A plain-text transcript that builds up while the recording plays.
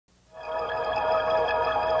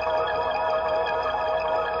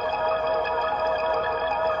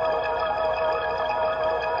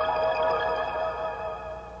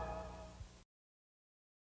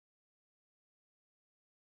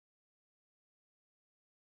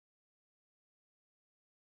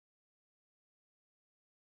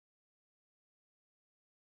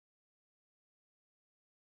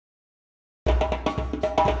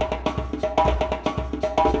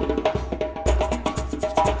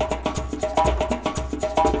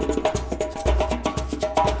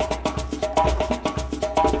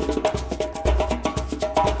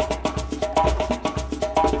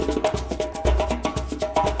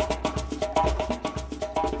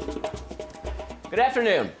Good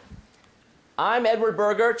afternoon. I'm Edward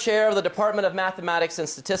Berger, chair of the Department of Mathematics and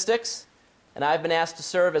Statistics, and I've been asked to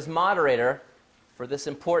serve as moderator for this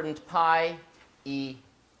important pi-e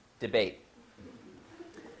debate.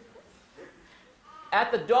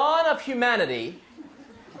 At the dawn of humanity,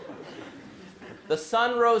 the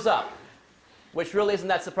sun rose up, which really isn't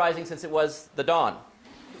that surprising since it was the dawn.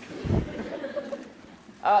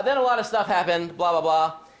 Then a lot of stuff happened, blah, blah,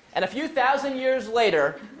 blah. And a few thousand years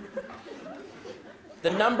later, the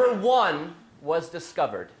number 1 was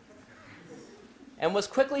discovered and was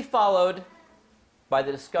quickly followed by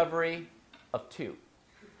the discovery of 2.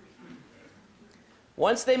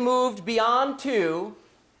 Once they moved beyond 2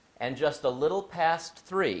 and just a little past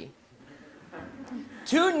 3,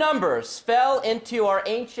 2 numbers fell into our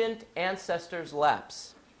ancient ancestors'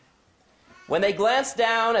 laps. When they glanced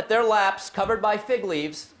down at their laps covered by fig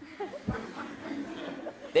leaves,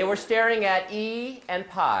 they were staring at E and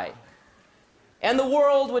pi, and the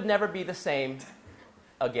world would never be the same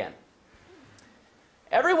again.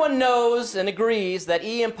 Everyone knows and agrees that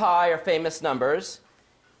E and pi are famous numbers.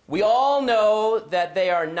 We all know that they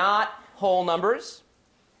are not whole numbers.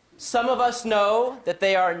 Some of us know that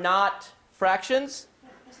they are not fractions.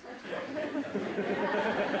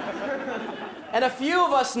 And a few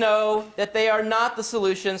of us know that they are not the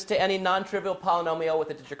solutions to any non-trivial polynomial with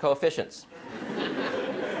integer coefficients.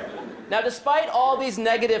 Now, despite all these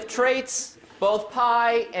negative traits, both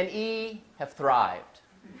pi and E have thrived.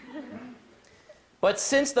 But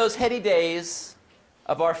since those heady days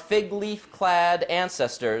of our fig leaf-clad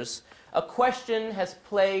ancestors, a question has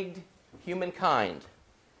plagued humankind.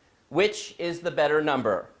 Which is the better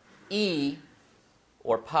number, E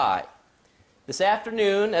or pi? This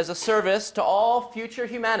afternoon, as a service to all future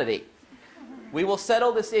humanity, we will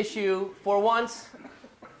settle this issue for once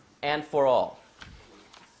and for all.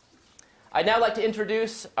 I'd now like to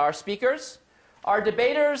introduce our speakers. Our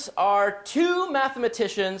debaters are 2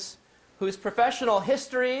 mathematicians whose professional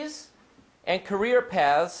histories and career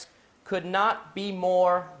paths could not be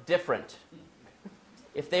more different.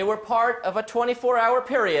 If they were part of a 24-hour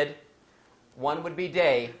period, one would be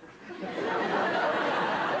day,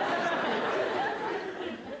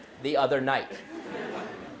 the other night.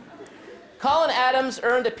 Colin Adams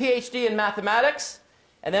earned a PhD in mathematics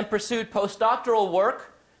and then pursued postdoctoral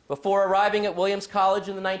work before arriving at Williams College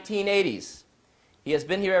in the 1980s. He has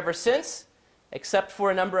been here ever since, except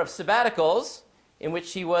for a number of sabbaticals in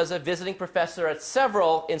which he was a visiting professor at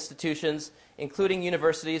several institutions, including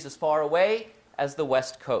universities as far away as the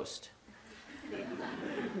West Coast.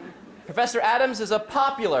 Professor Adams is a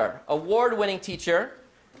popular, award-winning teacher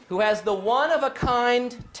who has the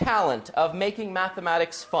one-of-a-kind talent of making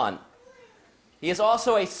mathematics fun. He is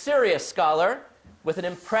also a serious scholar with an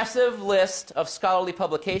impressive list of scholarly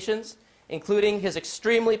publications, including his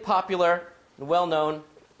extremely popular and well-known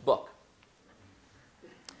book.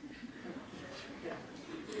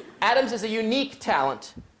 Adams is a unique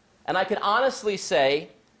talent, and I can honestly say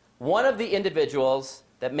one of the individuals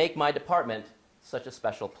that make my department such a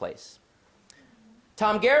special place.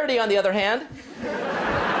 Tom Garrity, on the other hand,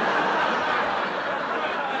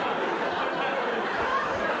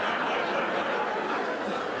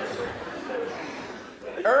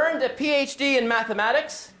 earned a PhD in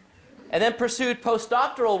mathematics and then pursued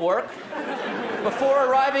postdoctoral work before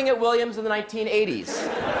arriving at Williams in the 1980s.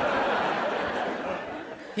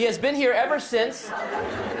 He has been here ever since,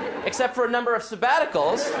 except for a number of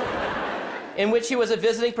sabbaticals in which he was a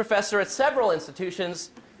visiting professor at several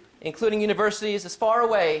institutions, including universities as far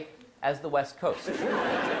away as the West Coast.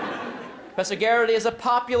 Professor Garrity is a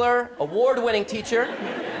popular, award-winning teacher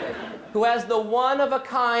who has the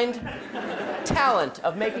one-of-a-kind talent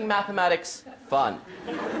of making mathematics fun.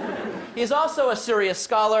 He is also a serious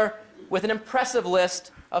scholar with an impressive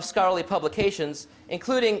list of scholarly publications,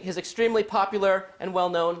 including his extremely popular and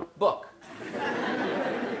well-known book.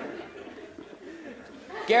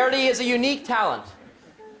 Garrity is a unique talent,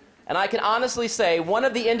 and I can honestly say one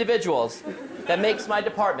of the individuals that makes my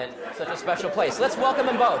department such a special place. Let's welcome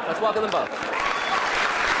them both. Let's welcome them both.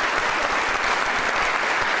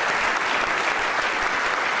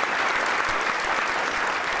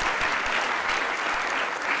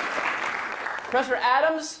 Professor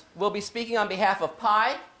Adams will be speaking on behalf of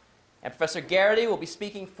pi, and Professor Garrity will be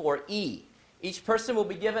speaking for E. Each person will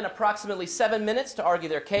be given approximately 7 minutes to argue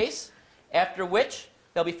their case, after which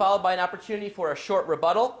they'll be followed by an opportunity for a short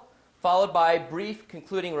rebuttal, followed by brief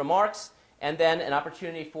concluding remarks, and then an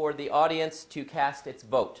opportunity for the audience to cast its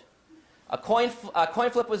vote. A coin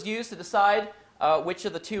flip was used to decide which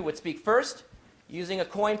of the 2 would speak first. Using a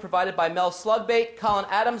coin provided by Mel Slugbait, Colin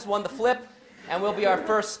Adams won the flip and will be our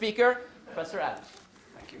first speaker. Professor Adams.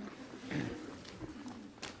 Thank you.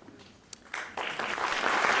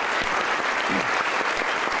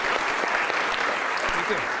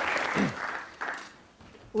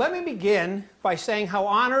 Let me begin by saying how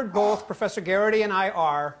honored both Professor Garrity and I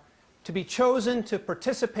are to be chosen to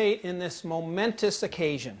participate in this momentous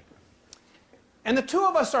occasion. And the two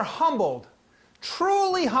of us are humbled,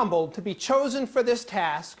 truly humbled, to be chosen for this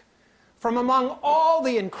task from among all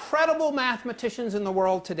the incredible mathematicians in the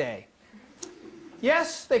world today.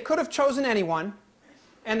 Yes, they could have chosen anyone,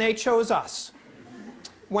 and they chose us.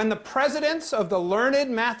 When the presidents of the learned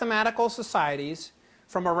mathematical societies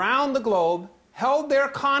from around the globe held their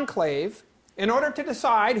conclave in order to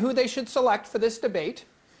decide who they should select for this debate,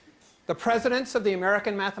 the presidents of the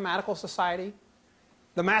American Mathematical Society,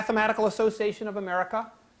 the Mathematical Association of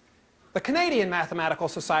America, the Canadian Mathematical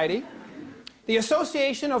Society, the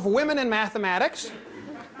Association of Women in Mathematics,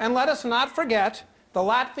 and let us not forget the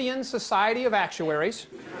Latvian Society of Actuaries,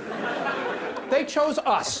 they chose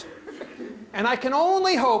us. And I can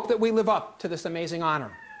only hope that we live up to this amazing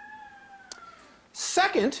honor.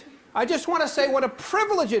 Second, I just want to say what a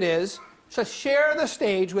privilege it is to share the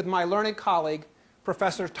stage with my learned colleague,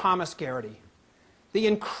 Professor Thomas Garrity. The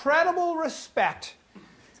incredible respect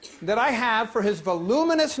that I have for his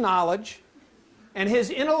voluminous knowledge and his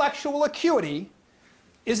intellectual acuity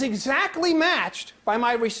is exactly matched by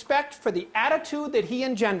my respect for the attitude that he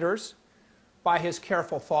engenders by his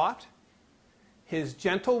careful thought, his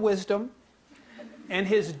gentle wisdom, and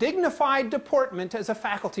his dignified deportment as a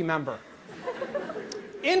faculty member.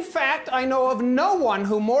 In fact, I know of no one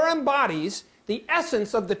who more embodies the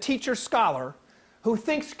essence of the teacher-scholar, who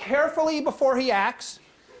thinks carefully before he acts,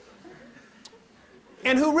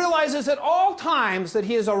 and who realizes at all times that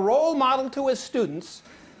he is a role model to his students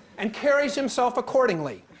and carries himself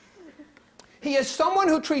accordingly. He is someone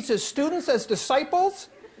who treats his students as disciples,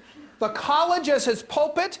 the college as his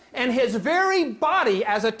pulpit, and his very body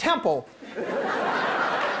as a temple,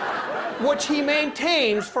 which he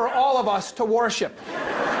maintains for all of us to worship.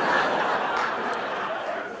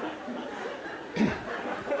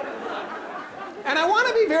 And I want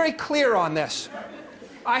to be very clear on this.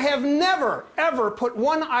 I have never, ever put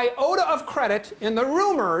one iota of credit in the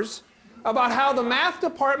rumors about how the math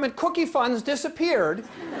department cookie funds disappeared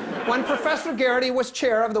when Professor Garrity was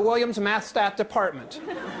chair of the Williams Math Stat department.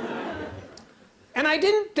 And I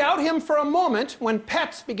didn't doubt him for a moment when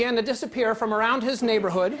pets began to disappear from around his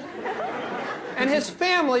neighborhood and his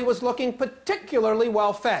family was looking particularly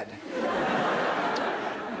well fed.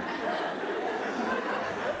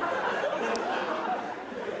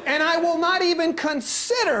 And I will not even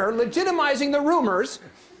consider legitimizing the rumors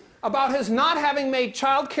about his not having made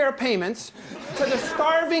child care payments to the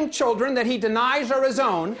starving children that he denies are his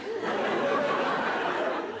own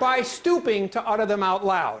by stooping to utter them out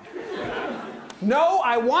loud. No,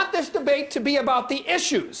 I want this debate to be about the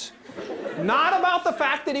issues, not about the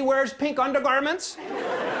fact that he wears pink undergarments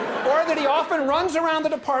or that he often runs around the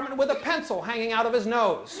department with a pencil hanging out of his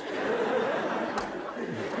nose.